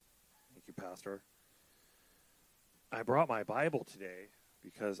Pastor. I brought my Bible today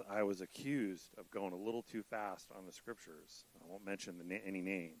because I was accused of going a little too fast on the scriptures. I won't mention any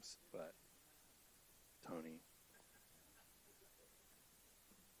names, but Tony.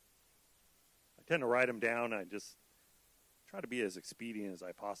 I tend to write them down. I just try to be as expedient as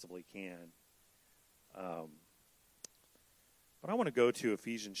I possibly can. But I want to go to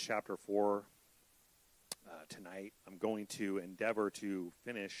Ephesians chapter 4 tonight. I'm going to endeavor to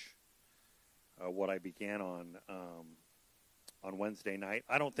finish what I began on Wednesday night.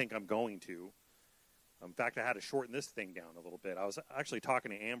 I don't think I'm going to. In fact, I had to shorten this thing down a little bit. I was actually talking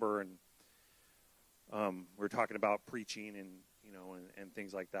to Amber, and we were talking about preaching and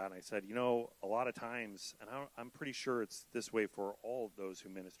things like that. And I said, a lot of times, and I'm pretty sure it's this way for all of those who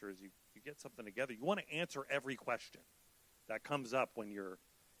minister, is you get something together. You want to answer every question that comes up when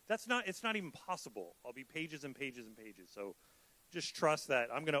it's not even possible. I'll be pages and pages and pages. So just trust that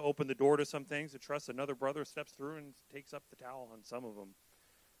I'm going to open the door to some things, and trust another brother steps through and takes up the towel on some of them.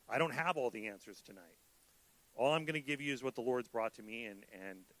 I don't have all the answers tonight. All I'm going to give you is what the Lord's brought to me, and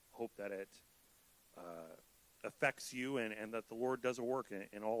hope that it affects you, and that the Lord does a work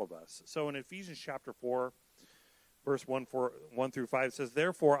in all of us. So in Ephesians chapter 4, verse 1 through 5, it says,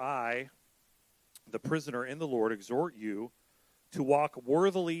 "Therefore I, the prisoner in the Lord, exhort you to walk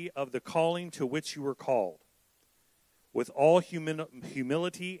worthily of the calling to which you were called, with all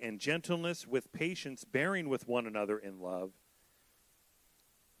humility and gentleness, with patience, bearing with one another in love,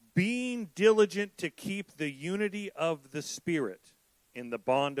 being diligent to keep the unity of the Spirit in the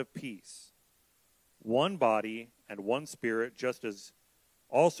bond of peace. One body and one Spirit, just as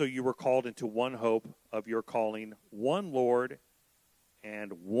also you were called into one hope of your calling, one Lord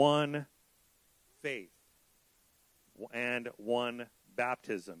and one faith, and one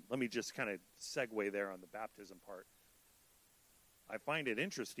baptism." Let me just kind of segue there on the baptism part. I find it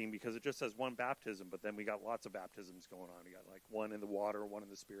interesting because it just says one baptism, but then we got lots of baptisms going on. We got like one in the water, one in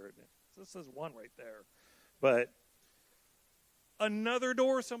the Spirit. So it says one right there. But another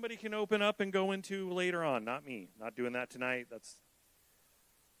door somebody can open up and go into later on. Not me. Not doing that tonight.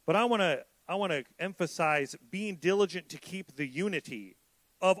 But I want to emphasize being diligent to keep the unity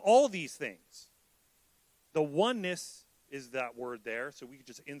of all these things. The oneness is that word there, so we could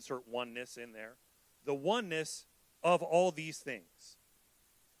just insert oneness in there. The oneness of all these things,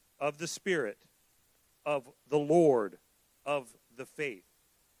 of the Spirit, of the Lord, of the faith.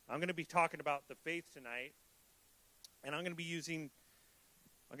 I'm going to be talking about the faith tonight, and I'm going to be using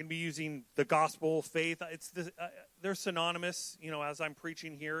the gospel, faith. They're synonymous, as I'm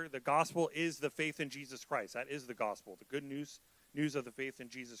preaching here. The gospel is the faith in Jesus Christ. That is the gospel, the good news of the faith in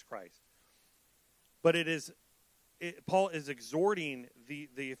Jesus Christ. But Paul is exhorting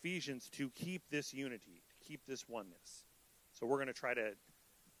the Ephesians to keep this unity, to keep this oneness. So we're going to try to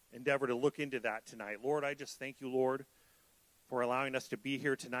endeavor to look into that tonight. Lord, I just thank you, Lord, for allowing us to be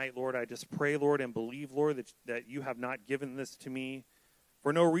here tonight. Lord, I just pray, Lord, and believe, Lord, that you have not given this to me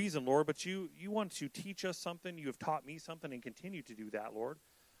for no reason, Lord, but you want to teach us something. You have taught me something and continue to do that, Lord.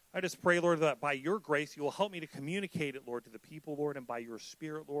 I just pray, Lord, that by your grace, you will help me to communicate it, Lord, to the people, Lord, and by your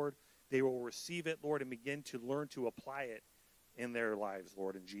Spirit, Lord, they will receive it, Lord, and begin to learn to apply it in their lives,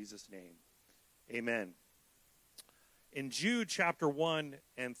 Lord, in Jesus' name. Amen. In Jude chapter 1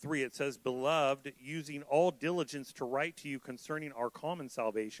 and 3, it says, "Beloved, using all diligence to write to you concerning our common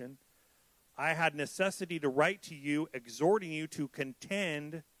salvation, I had necessity to write to you, exhorting you to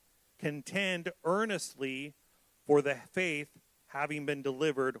contend earnestly for the faith having been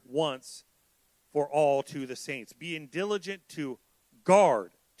delivered once for all to the saints, being diligent to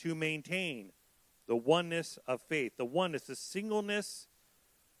guard, to maintain the oneness of faith." The oneness, the singleness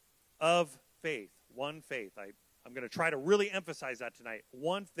of faith. One faith. I'm going to try to really emphasize that tonight.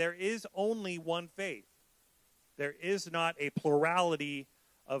 There is only one faith. There is not a plurality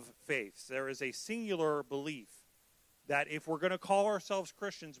of faiths. There is a singular belief that if we're going to call ourselves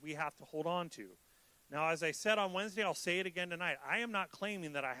Christians, we have to hold on to. Now, as I said on Wednesday, I'll say it again tonight. I am not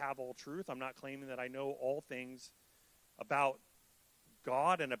claiming that I have all truth. I'm not claiming that I know all things about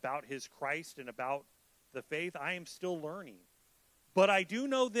God and about his Christ and about the faith. I am still learning. But I do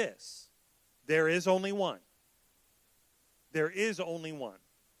know this. There is only one. There is only one.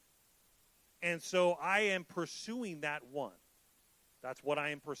 And so I am pursuing that one. That's what I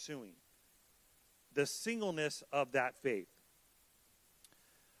am pursuing. The singleness of that faith.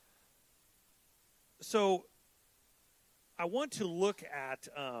 So I want to look at,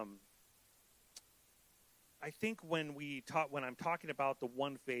 I think when I'm talking about the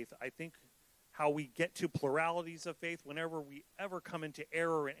one faith, I think how we get to pluralities of faith, whenever we ever come into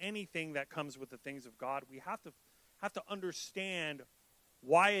error in anything that comes with the things of God, we have to understand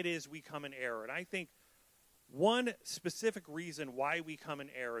why it is we come in error. And I think one specific reason why we come in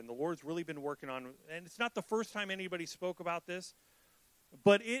error, and the Lord's really been working on, and it's not the first time anybody spoke about this,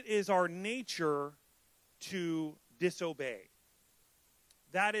 but it is our nature to disobey.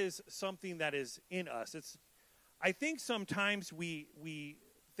 That is something that is in us. I think sometimes we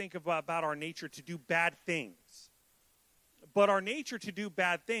think about our nature to do bad things. But our nature to do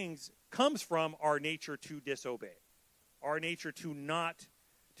bad things comes from our nature to disobey. Our nature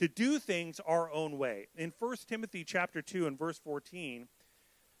to do things our own way. In 1 Timothy chapter 2 and verse 14,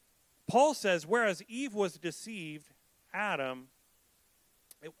 Paul says, whereas Eve was deceived, Adam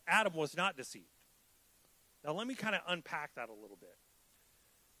was not deceived. Now let me kind of unpack that a little bit.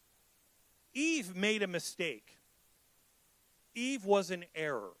 Eve made a mistake. Eve was in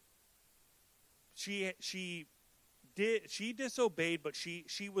error. She disobeyed, but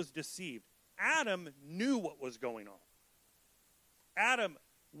she was deceived. Adam knew what was going on. Adam,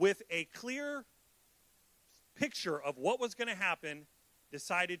 with a clear picture of what was going to happen,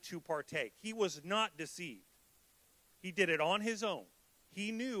 decided to partake. He was not deceived. He did it on his own.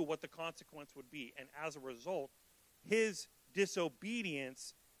 He knew what the consequence would be, and as a result, his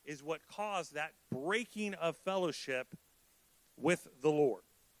disobedience is what caused that breaking of fellowship with the Lord.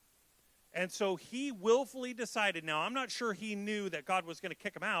 And so he willfully decided, now I'm not sure he knew that God was going to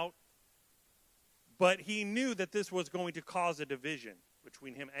kick him out, but he knew that this was going to cause a division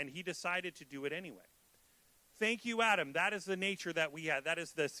between him, and he decided to do it anyway. Thank you, Adam. That is the nature that we had. That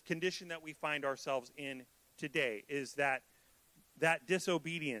is the condition that we find ourselves in today, is that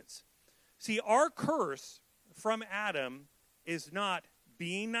disobedience. See, our curse from Adam is not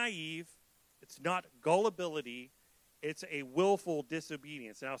being naive. It's not gullibility. It's a willful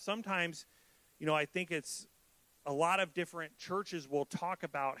disobedience. Now, sometimes, I think it's a lot of different churches will talk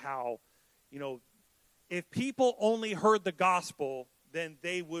about how, if people only heard the gospel, then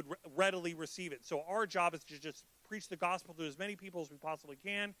they would readily receive it. So our job is to just preach the gospel to as many people as we possibly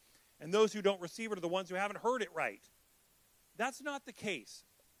can, and those who don't receive it are the ones who haven't heard it right. That's not the case.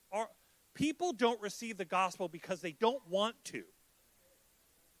 People don't receive the gospel because they don't want to.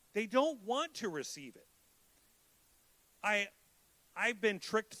 They don't want to receive it. I've been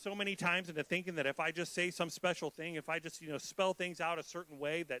tricked so many times into thinking that if I just say some special thing, if I just spell things out a certain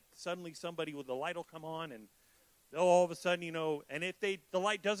way, that suddenly somebody with the light will come on, and they'll all of a sudden and if the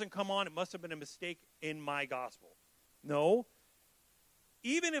light doesn't come on, it must have been a mistake in my gospel. No.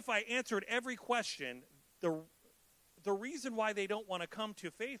 Even if I answered every question, the reason why they don't want to come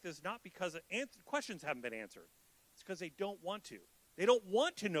to faith is not because questions haven't been answered. It's because they don't want to. They don't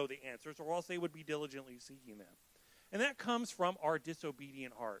want to know the answers, or else they would be diligently seeking them. And that comes from our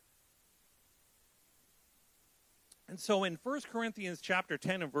disobedient heart. And so in 1 Corinthians chapter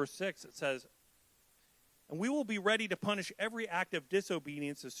 10 and verse 6, it says, and we will be ready to punish every act of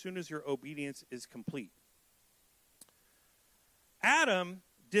disobedience as soon as your obedience is complete. Adam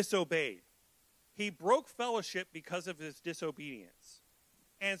disobeyed. He broke fellowship because of his disobedience.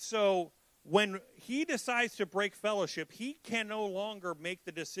 And so when he decides to break fellowship, he can no longer make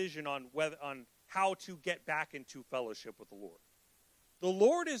the decision on how to get back into fellowship with the Lord. The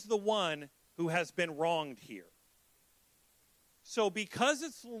Lord is the one who has been wronged here. So because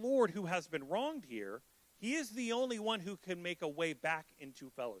it's the Lord who has been wronged here, he is the only one who can make a way back into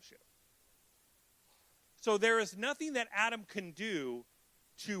fellowship. So there is nothing that Adam can do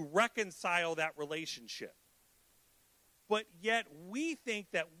to reconcile that relationship. But yet we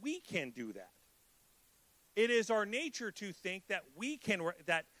think that we can do that. It is our nature to think that we can,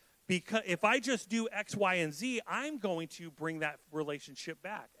 because if I just do X, Y, and Z, I'm going to bring that relationship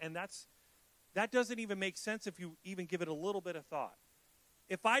back. And that doesn't even make sense if you even give it a little bit of thought.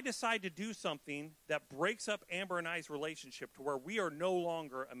 If I decide to do something that breaks up Amber and I's relationship to where we are no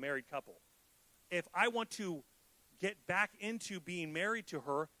longer a married couple, if I want to get back into being married to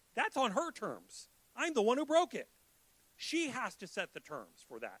her, that's on her terms. I'm the one who broke it. She has to set the terms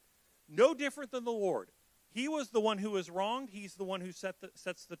for that. No different than the Lord. He was the one who was wronged. He's the one who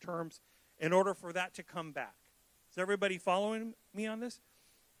sets the terms in order for that to come back. Is everybody following me on this?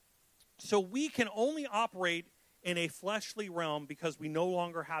 So we can only operate in a fleshly realm because we no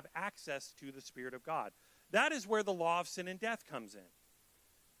longer have access to the Spirit of God. That is where the law of sin and death comes in.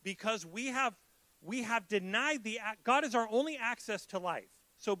 Because we have denied God is our only access to life.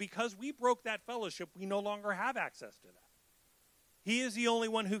 So because we broke that fellowship, we no longer have access to that. He is the only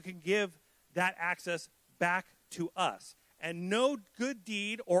one who can give that access back to us. And no good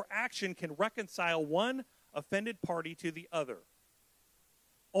deed or action can reconcile one offended party to the other.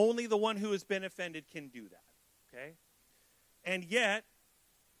 Only the one who has been offended can do that. Okay? And yet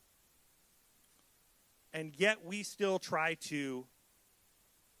we still try to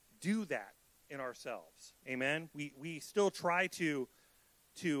do that in ourselves. Amen. We still try to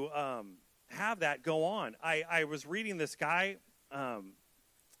have that go on. I was reading this guy, and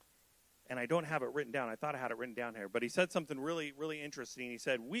I don't have it written down. I thought I had it written down here, but he said something really, really interesting. He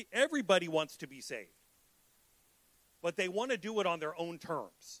said, everybody wants to be saved, but they want to do it on their own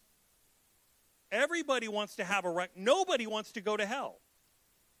terms. Everybody wants to have nobody wants to go to hell.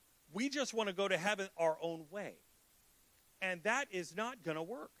 We just want to go to heaven our own way. And that is not going to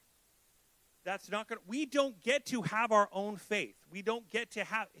work. That's not going to, we don't get to have our own faith. We don't get to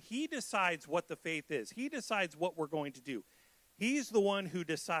have, he decides what the faith is. He decides what we're going to do. He's the one who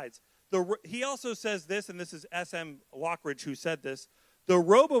decides. He also says this, and this is S.M. Lockridge who said this, the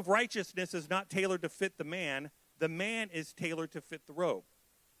robe of righteousness is not tailored to fit the man is tailored to fit the robe.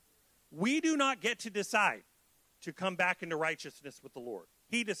 We do not get to decide to come back into righteousness with the Lord.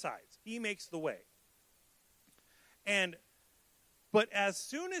 He decides. He makes the way. But as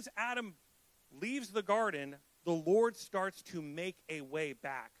soon as Adam leaves the garden, the Lord starts to make a way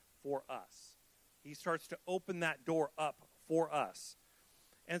back for us. He starts to open that door up for us.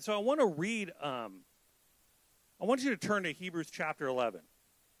 And so I want to read, I want you to turn to Hebrews chapter 11.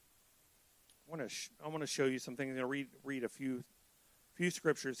 I want to show you some things. I'm going to read a few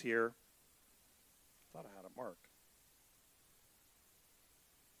scriptures here. I thought I had it marked.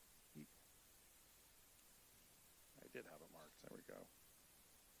 I did have it marked. There we go.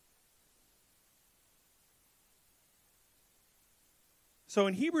 So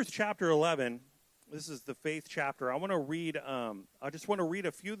in Hebrews chapter 11, this is the faith chapter. I want to read. I just want to read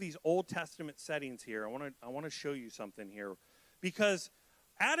a few of these Old Testament settings here. I want to show you something here, because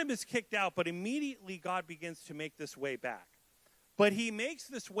Adam is kicked out, but immediately God begins to make this way back. But he makes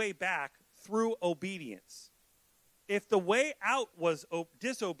this way back through obedience. If the way out was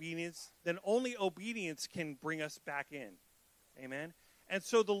disobedience, then only obedience can bring us back in. Amen? And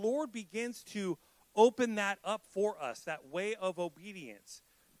so the Lord begins to open that up for us, that way of obedience,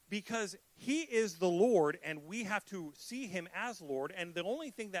 because he is the Lord, and we have to see him as Lord, and the only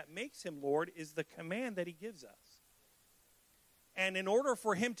thing that makes him Lord is the command that he gives us. And in order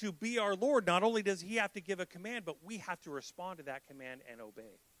for him to be our Lord, not only does he have to give a command, but we have to respond to that command and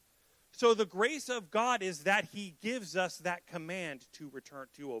obey. So the grace of God is that he gives us that command to return,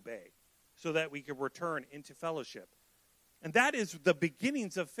 to obey, so that we can return into fellowship. And that is the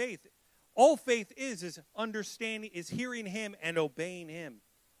beginnings of faith. All faith is understanding, is hearing him and obeying him,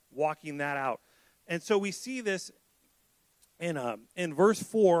 walking that out. And so we see this in verse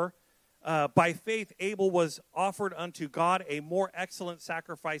 4. By faith Abel was offered unto God a more excellent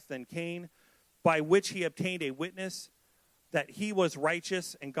sacrifice than Cain, by which he obtained a witness that he was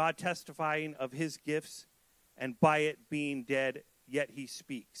righteous, and God testifying of his gifts, and by it being dead, yet he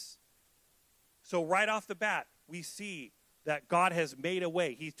speaks. So right off the bat, we see that God has made a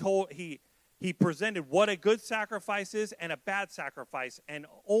way. He presented what a good sacrifice is and a bad sacrifice, and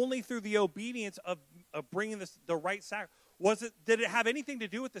only through the obedience of bringing the right sacrifice. Did it have anything to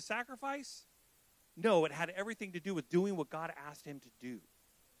do with the sacrifice? No, it had everything to do with doing what God asked him to do.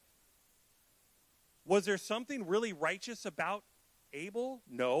 Was there something really righteous about Abel?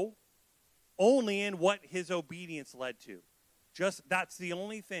 No. Only in what his obedience led to. That's the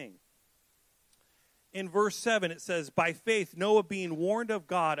only thing. In verse 7 it says, by faith Noah, being warned of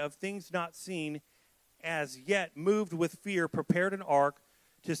God of things not seen as yet, moved with fear, prepared an ark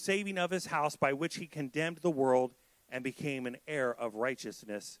to saving of his house, by which he condemned the world and became an heir of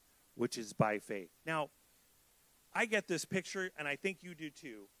righteousness, which is by faith. Now, I get this picture, and I think you do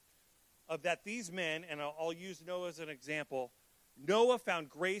too, of that these men, and I'll use Noah as an example, Noah found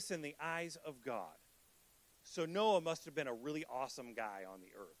grace in the eyes of God. So Noah must have been a really awesome guy on the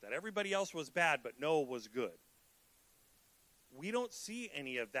earth, that everybody else was bad, but Noah was good. We don't see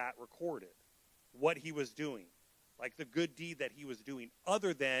any of that recorded, what he was doing, like the good deed that he was doing,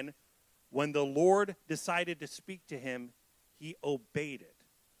 other than when the Lord decided to speak to him, he obeyed it.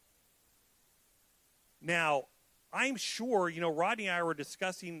 Now, I'm sure, Rodney and I were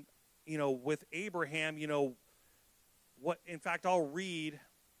discussing, with Abraham, what, in fact, I'll read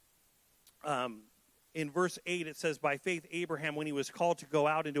in verse 8, it says, by faith Abraham, when he was called to go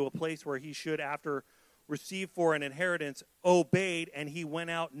out into a place where he should after receive for an inheritance, obeyed, and he went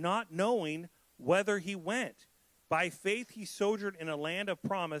out not knowing whether he went. By faith he sojourned in a land of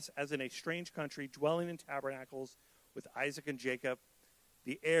promise, as in a strange country, dwelling in tabernacles with Isaac and Jacob,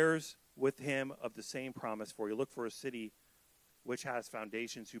 the heirs with him of the same promise. For he looked for a city which has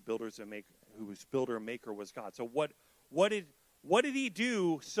foundations, whose builder and maker was God. So what did he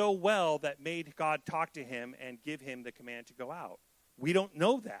do so well that made God talk to him and give him the command to go out? We don't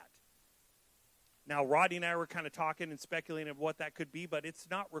know that. Now, Rodney and I were kind of talking and speculating of what that could be, but it's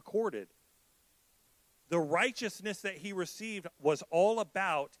not recorded. The righteousness that he received was all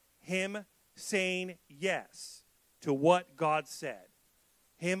about him saying yes to what God said,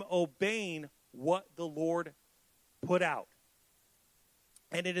 him obeying what the Lord put out.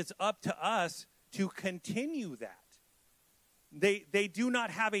 And it is up to us to continue that. They do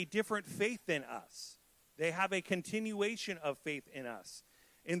not have a different faith than us. They have a continuation of faith in us.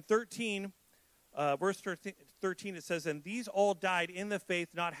 In verse 13, it says, "And these all died in the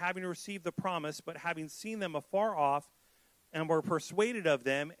faith, not having received the promise, but having seen them afar off, and were persuaded of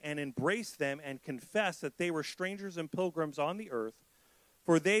them, and embraced them, and confessed that they were strangers and pilgrims on the earth.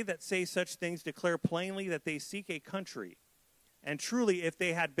 For they that say such things declare plainly that they seek a country. And truly, if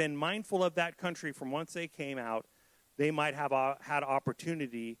they had been mindful of that country from whence they came out, they might have had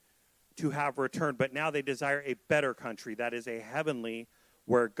opportunity to have returned. But now they desire a better country, that is a heavenly,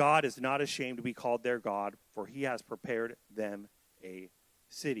 where God is not ashamed to be called their God, for he has prepared them a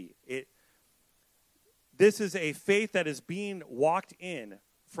city." This is a faith that is being walked in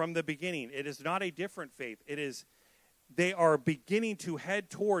from the beginning. It is not a different faith. They are beginning to head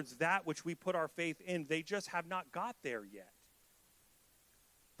towards that which we put our faith in. They just have not got there yet.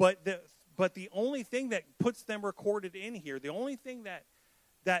 But the only thing that puts them recorded in here, the only thing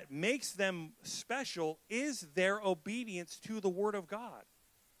that makes them special is their obedience to the Word of God.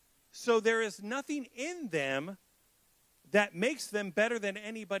 So there is nothing in them that makes them better than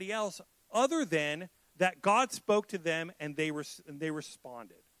anybody else other than that God spoke to them and they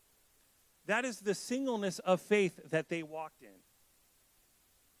responded. That is the singleness of faith that they walked in.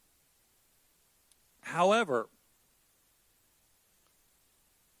 However,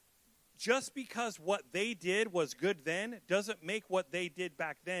 just because what they did was good then doesn't make what they did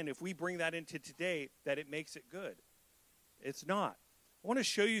back then, if we bring that into today, that it makes it good. It's not. I want to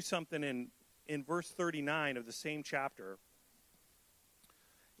show you something in verse 39 of the same chapter.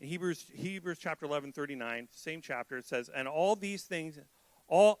 In Hebrews chapter 11, 39, same chapter, it says, "And all these things,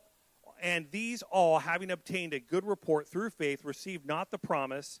 these all, having obtained a good report through faith, received not the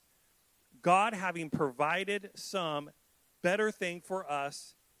promise, God having provided some better thing for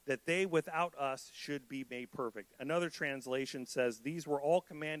us, that they without us should be made perfect." Another translation says, "These were all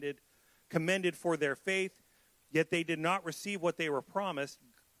commended for their faith, yet they did not receive what they were promised.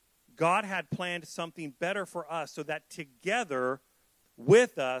 God had planned something better for us, so that together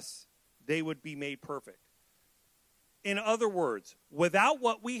with us they would be made perfect." In other words, without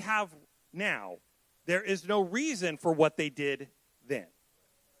what we have now, there is no reason for what they did then.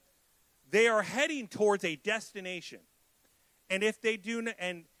 They are heading towards a destination. And if they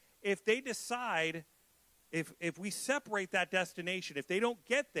decide, if we separate that destination, if they don't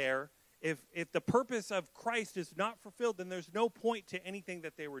get there, if the purpose of Christ is not fulfilled, then there's no point to anything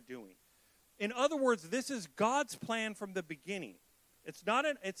that they were doing. In other words, this is God's plan from the beginning. It's not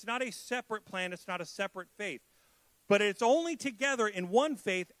a separate plan. It's not a separate faith. But it's only together in one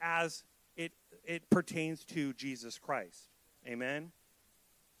faith as it pertains to Jesus Christ. Amen?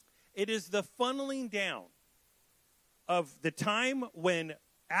 It is the funneling down of the time when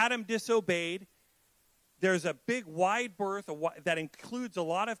Adam disobeyed. There's a big wide berth that includes a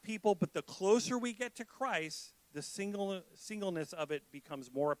lot of people, but the closer we get to Christ, the singleness of it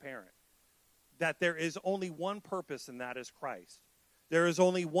becomes more apparent. That there is only one purpose, and that is Christ. There is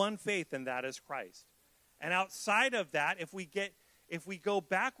only one faith, and that is Christ. And outside of that, if we go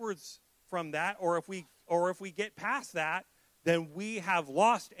backwards from that, or if we get past that, then we have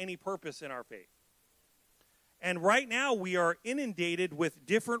lost any purpose in our faith. And right now we are inundated with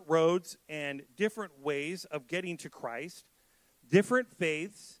different roads and different ways of getting to Christ, different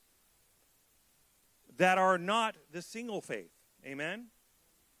faiths that are not the single faith. Amen?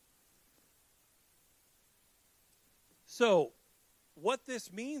 So, what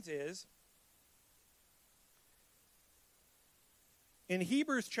this means is, in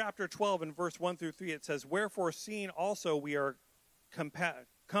Hebrews chapter 12 and verse 1 through 3, it says, "Wherefore, seeing also we are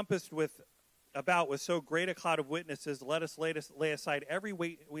compassed about with so great a cloud of witnesses, let us lay aside every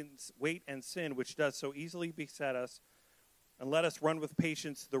weight and sin which does so easily beset us, and let us run with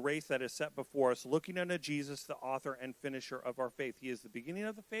patience the race that is set before us, looking unto Jesus, the author and finisher of our faith." He is the beginning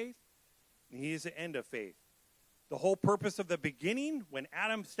of the faith, and he is the end of faith. The whole purpose of the beginning, when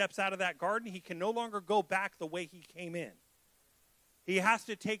Adam steps out of that garden, he can no longer go back the way he came in. He has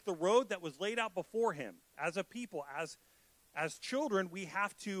to take the road that was laid out before him. As a people, as children, we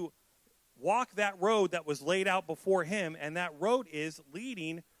have to walk that road that was laid out before him, and that road is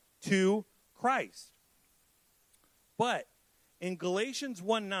leading to Christ. But in Galatians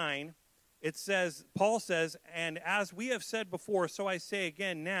 1:9, it says, Paul says, and as we have said before, so I say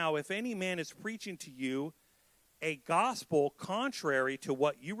again now, if any man is preaching to you a gospel contrary to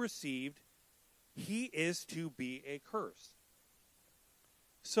what you received, he is to be accursed.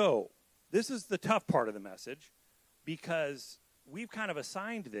 So, this is the tough part of the message, because we've kind of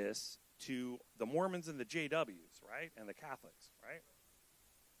assigned this to the Mormons and the JWs, right? And the Catholics, right?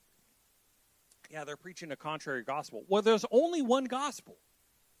 Yeah, they're preaching a contrary gospel. Well, there's only one gospel.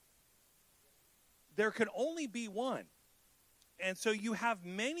 There can only be one. And so you have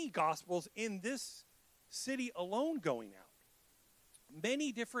many gospels in this city alone going out.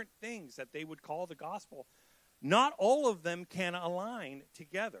 Many different things that they would call the gospel. Not all of them can align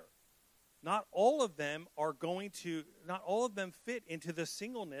together. Not all of them fit into the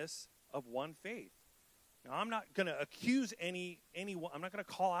singleness of one faith. Now, I'm not going to accuse anyone. I'm not going to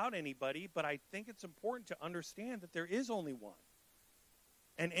call out anybody, but I think it's important to understand that there is only one.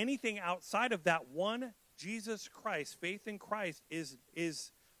 And anything outside of that one, Jesus Christ, faith in Christ,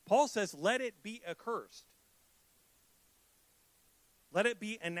 is Paul says, let it be accursed. Let it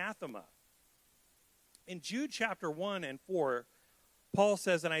be anathema. In Jude chapter 1 and 4, Paul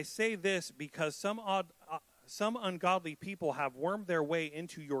says, and I say this because some ungodly people have wormed their way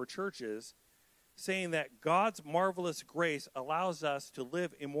into your churches, saying that God's marvelous grace allows us to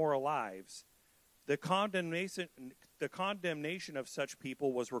live immoral lives. The condemnation of such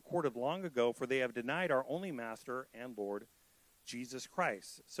people was recorded long ago, for they have denied our only Master and Lord, Jesus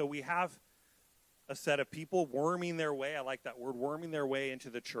Christ. So we have a set of people worming their way, I like that word, worming their way into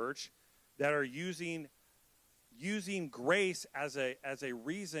the church, that are using grace as a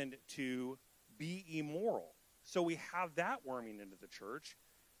reason to be immoral. So we have that worming into the church.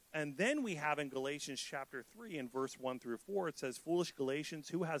 And then we have in Galatians chapter 3 and verse 1 through 4, it says, foolish Galatians,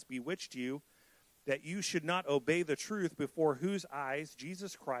 who has bewitched you that you should not obey the truth, before whose eyes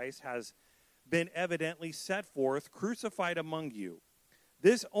Jesus Christ has been evidently set forth, crucified among you?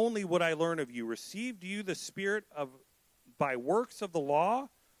 This only would I learn of you. Received you the Spirit by works of the law,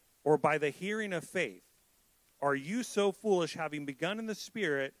 or by the hearing of faith? Are you so foolish, having begun in the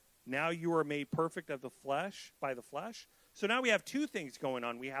Spirit, now you are made perfect of the flesh, by the flesh? So now we have two things going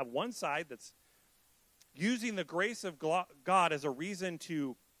on. We have one side that's using the grace of God as a reason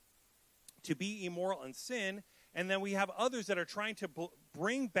to be immoral and sin, and then we have others that are trying to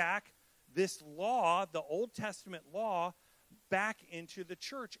bring back this law, the Old Testament law, back into the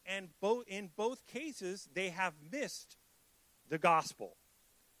church. And in both cases, they have missed the gospel.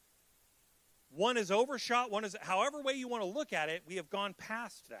 One is overshot, one is, however way you want to look at it, we have gone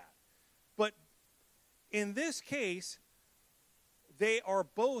past that. But in this case, they are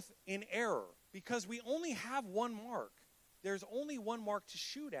both in error, because we only have one mark. There's only one mark to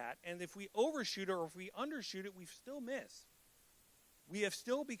shoot at, and if we overshoot it or if we undershoot it, we've still missed. We have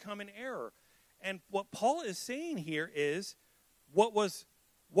still become in error. And what Paul is saying here is, what was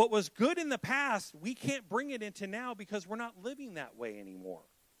good in the past, we can't bring it into now, because we're not living that way anymore.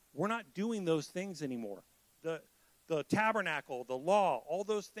 We're not doing those things anymore. The tabernacle, the law, all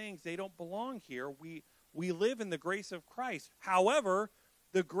those things, they don't belong here. We live in the grace of Christ. However,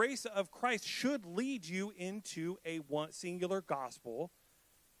 the grace of Christ should lead you into a one singular gospel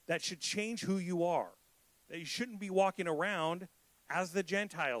that should change who you are. That you shouldn't be walking around as the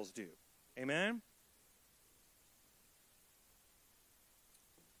Gentiles do. Amen?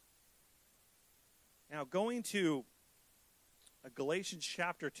 Now, going to Galatians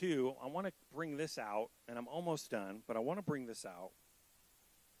chapter 2, I want to bring this out, and I'm almost done, but I want to bring this out.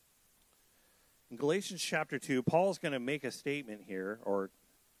 In Galatians chapter 2, Paul's going to make a statement here, or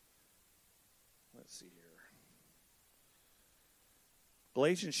let's see here.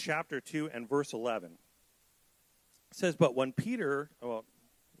 Galatians chapter 2 and verse 11. It says, but when Peter, well,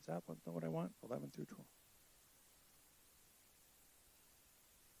 is that what I want? 11 through 12.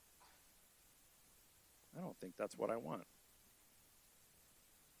 I don't think that's what I want.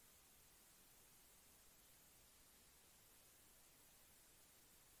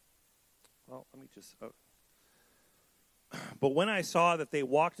 Well, let me just... But when I saw that they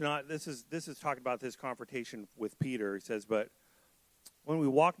walked not... This is talking about this confrontation with Peter. He says, but when we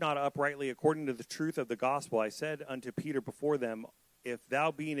walk not uprightly according to the truth of the gospel, I said unto Peter before them, if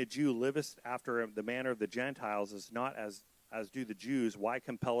thou being a Jew livest after the manner of the Gentiles, as not as do the Jews, why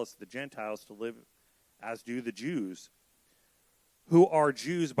compellest the Gentiles to live as do the Jews, who are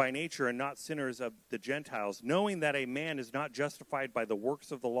Jews by nature and not sinners of the Gentiles, knowing that a man is not justified by the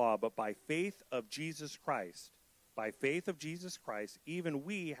works of the law, but by faith of Jesus Christ. By faith of Jesus Christ, even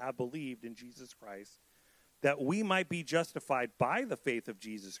we have believed in Jesus Christ, that we might be justified by the faith of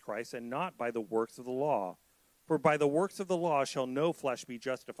Jesus Christ and not by the works of the law. For by the works of the law shall no flesh be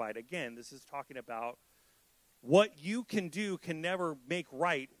justified. Again, this is talking about what you can do can never make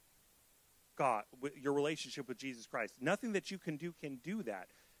right God, your relationship with Jesus Christ. Nothing that you can do that.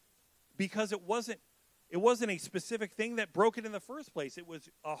 Because it wasn't a specific thing that broke it in the first place. It was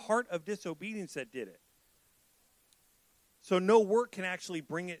a heart of disobedience that did it. So no work can actually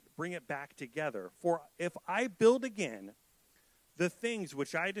bring it back together. For if I build again the things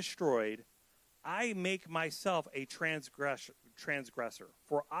which I destroyed, I make myself a transgressor.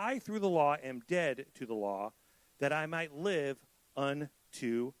 For I through the law am dead to the law, that I might live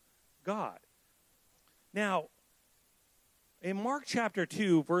unto God. Now, in Mark chapter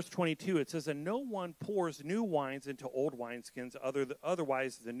 2, verse 22, it says, and no one pours new wines into old wineskins,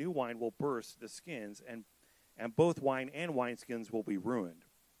 otherwise the new wine will burst the skins, and both wine and wineskins will be ruined.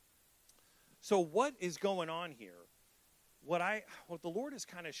 So what is going on here? What the Lord has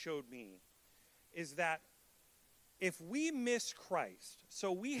kind of showed me is that if we miss Christ,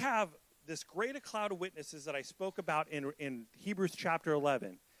 so we have this great cloud of witnesses that I spoke about in Hebrews chapter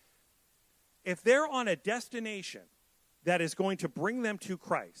 11. If they're on a destination that is going to bring them to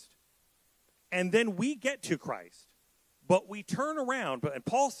Christ, and then we get to Christ, but we turn around, and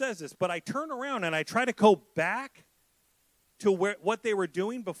Paul says this, but I turn around and I try to go back to what they were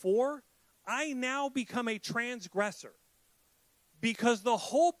doing before, I now become a transgressor. Because the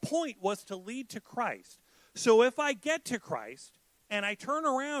whole point was to lead to Christ. So if I get to Christ and I turn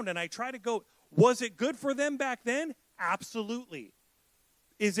around and I try to go, was it good for them back then? Absolutely.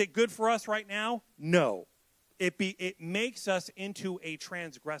 Is it good for us right now? No. It makes us into a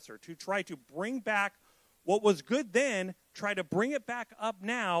transgressor. To try to bring back what was good then, try to bring it back up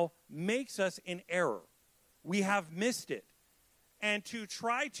now, makes us in error. We have missed it. And to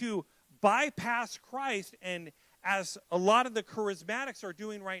try to bypass Christ, and as a lot of the charismatics are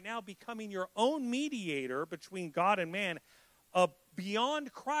doing right now, becoming your own mediator between God and man,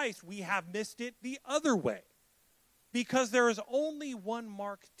 beyond Christ, we have missed it the other way. Because there is only one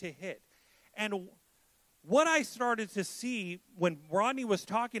mark to hit. And what I started to see when Rodney was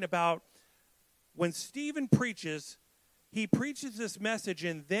talking about, when Stephen preaches, he preaches this message,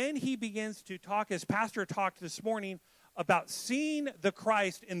 and then he begins to talk, as Pastor talked this morning, about seeing the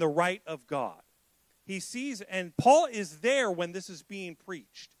Christ in the right of God. He sees, and Paul is there when this is being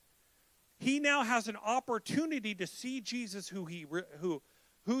preached. He now has an opportunity to see Jesus,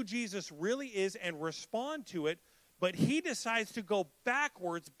 who Jesus really is, and respond to it, but he decides to go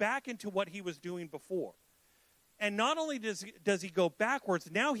backwards, back into what he was doing before. And not only does he go backwards,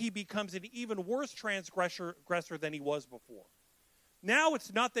 now he becomes an even worse transgressor than he was before. Now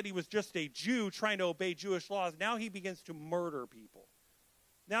it's not that he was just a Jew trying to obey Jewish laws. Now he begins to murder people.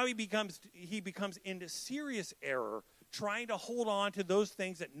 Now he becomes into serious error, trying to hold on to those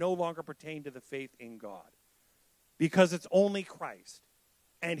things that no longer pertain to the faith in God. Because it's only Christ.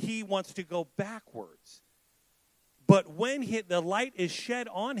 And he wants to go backwards. But when the light is shed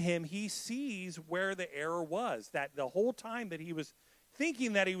on him, he sees where the error was. That the whole time that he was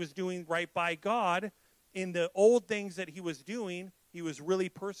thinking that he was doing right by God, in the old things that he was doing, he was really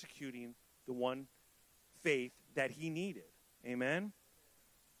persecuting the one faith that he needed. Amen?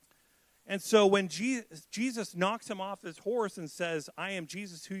 And so when Jesus knocks him off his horse and says, I am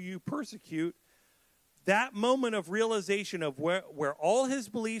Jesus who you persecute, that moment of realization of where all his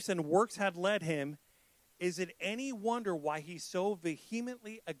beliefs and works had led him, is it any wonder why he's so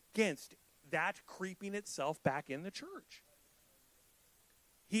vehemently against that creeping itself back in the church?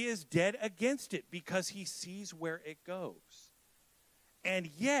 He is dead against it because he sees where it goes. And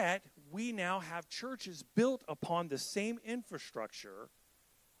yet, we now have churches built upon the same infrastructure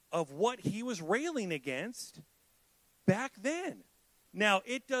of what he was railing against back then. Now,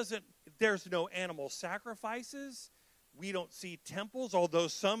 there's no animal sacrifices. We don't see temples, although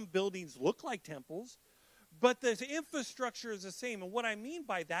some buildings look like temples. But the infrastructure is the same. And what I mean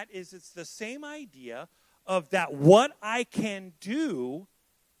by that is it's the same idea of that what I can do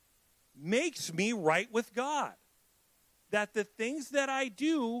makes me right with God. That the things that I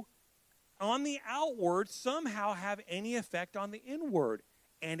do on the outward somehow have any effect on the inward.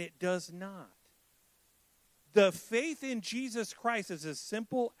 And it does not. The faith in Jesus Christ is as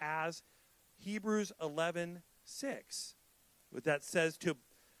simple as Hebrews 11:6. What that says,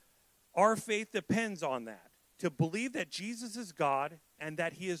 our faith depends on that. To believe that Jesus is God and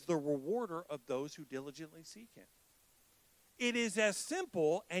that he is the rewarder of those who diligently seek him. It is as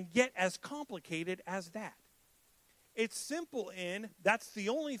simple and yet as complicated as that. It's simple that's the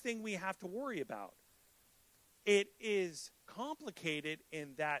only thing we have to worry about. It is complicated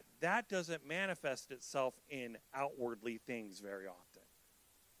in that doesn't manifest itself in outwardly things very often.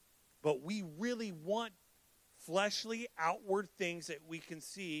 But we really want fleshly, outward things that we can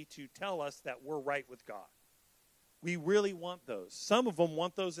see to tell us that we're right with God. We really want those. Some of them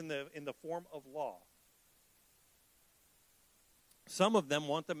want those in the form of law. Some of them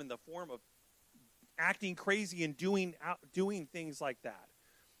want them in the form of acting crazy and doing things like that.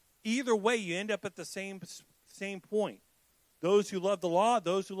 Either way, you end up at the same point. Those who love the law,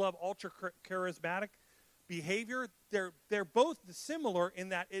 those who love ultra-charismatic behavior, they're both similar in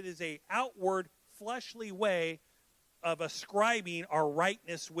that it is a outward, fleshly way of ascribing our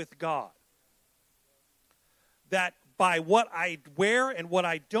rightness with God. That by what I wear and what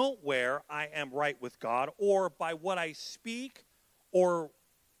I don't wear, I am right with God, or by what I speak or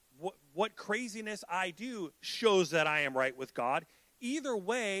what craziness I do shows that I am right with God. Either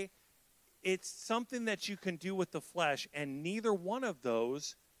way, it's something that you can do with the flesh, and neither one of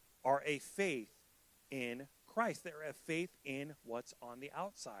those are a faith in Christ. They're a faith in what's on the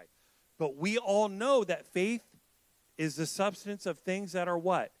outside. But we all know that faith is the substance of things that are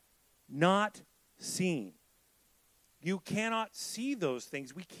what? Not seen. You cannot see those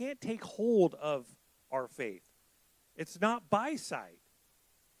things. We can't take hold of our faith. It's not by sight.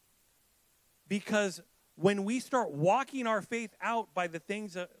 Because when we start walking our faith out by the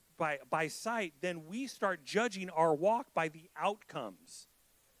things by sight, then we start judging our walk by the outcomes.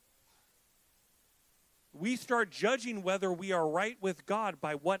 We start judging whether we are right with God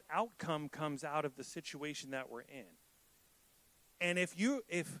by what outcome comes out of the situation that we're in. And if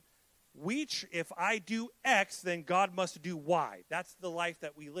I do X, then God must do Y. That's the life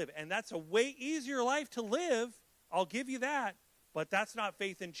that we live. And that's a way easier life to live. I'll give you that. But that's not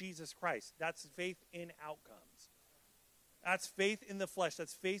faith in Jesus Christ. That's faith in outcomes. That's faith in the flesh.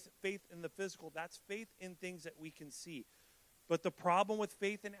 That's faith in the physical. That's faith in things that we can see. But the problem with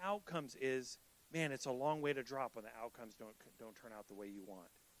faith in outcomes is, man, it's a long way to drop when the outcomes don't turn out the way you want.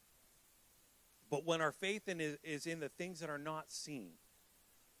 But when our faith is in the things that are not seen,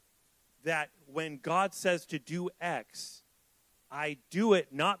 that when God says to do X, I do it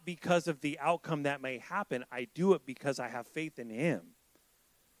not because of the outcome that may happen. I do it because I have faith in Him.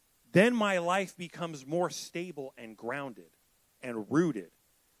 Then my life becomes more stable and grounded and rooted,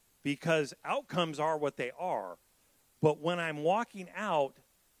 because outcomes are what they are. But when I'm walking out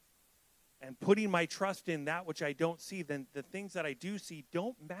and putting my trust in that which I don't see, then the things that I do see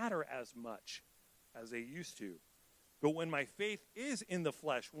don't matter as much as they used to. But when my faith is in the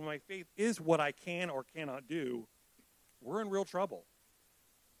flesh, when my faith is what I can or cannot do, we're in real trouble.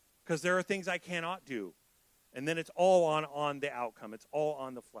 Because there are things I cannot do. And then it's all on the outcome. It's all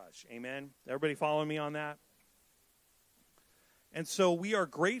on the flesh. Amen? Everybody following me on that? And so we are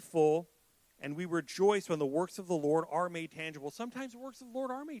grateful and we rejoice when the works of the Lord are made tangible. Sometimes the works of the Lord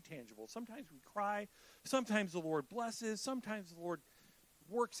are made tangible. Sometimes we cry. Sometimes the Lord blesses. Sometimes the Lord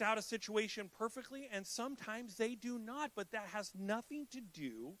works out a situation perfectly. And sometimes they do not. But that has nothing to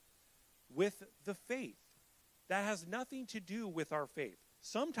do with the faith. That has nothing to do with our faith.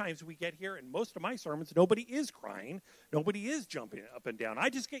 Sometimes we get here, and most of my sermons, nobody is crying. Nobody is jumping up and down. I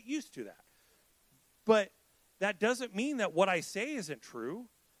just get used to that. But that doesn't mean that what I say isn't true.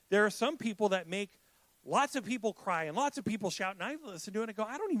 There are some people that make lots of people cry and lots of people shout, and I listen to it and I go,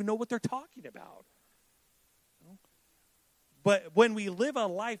 I don't even know what they're talking about. But when we live a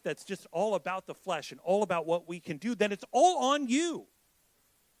life that's just all about the flesh and all about what we can do, then it's all on you.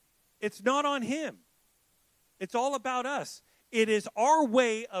 It's not on Him. It's all about us. It is our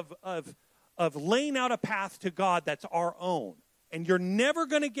way of laying out a path to God that's our own. And you're never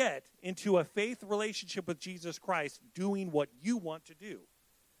going to get into a faith relationship with Jesus Christ doing what you want to do.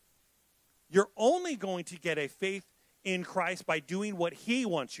 You're only going to get a faith in Christ by doing what He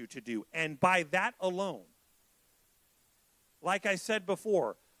wants you to do, and by that alone. Like I said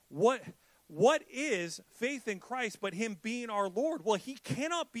before, what is faith in Christ but Him being our Lord? Well, He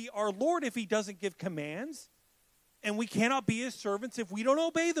cannot be our Lord if He doesn't give commands. And we cannot be His servants if we don't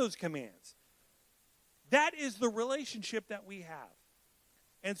obey those commands. That is the relationship that we have.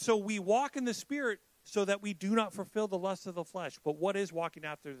 And so we walk in the Spirit so that we do not fulfill the lust of the flesh. But what is walking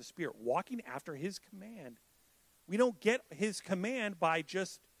after the Spirit? Walking after His command. We don't get His command by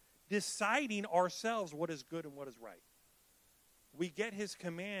just deciding ourselves what is good and what is right. We get His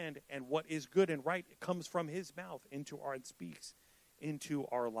command, and what is good and right, it comes from His mouth and speaks into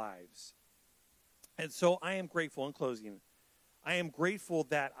our lives. And so I am grateful, in closing, I am grateful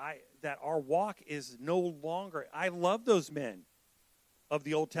that our walk is no longer, I love those men of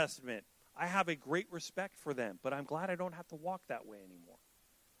the Old Testament. I have a great respect for them, but I'm glad I don't have to walk that way anymore.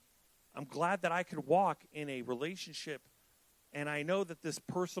 I'm glad that I could walk in a relationship, and I know that this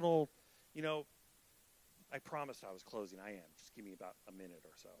personal, I promised I was closing. I am. Just give me about a minute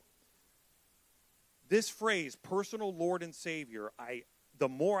or so. this phrase, personal Lord and Savior, the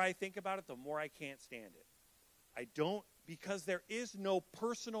more I think about it, the more I can't stand it. I don't, because there is no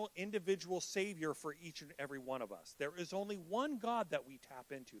personal individual Savior for each and every one of us. There is only one God that we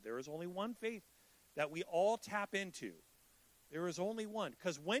tap into. There is only one faith that we all tap into. There is only one.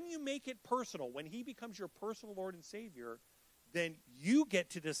 Because when you make it personal, when he becomes your personal Lord and Savior, then you get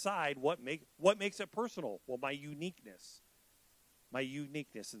to decide what makes it personal. Well, my uniqueness.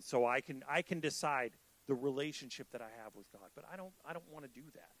 And so I can decide the relationship that I have with God. But I don't want to do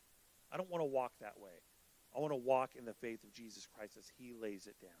that. I don't want to walk that way. I want to walk in the faith of Jesus Christ as he lays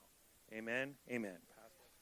it down. Amen? Amen.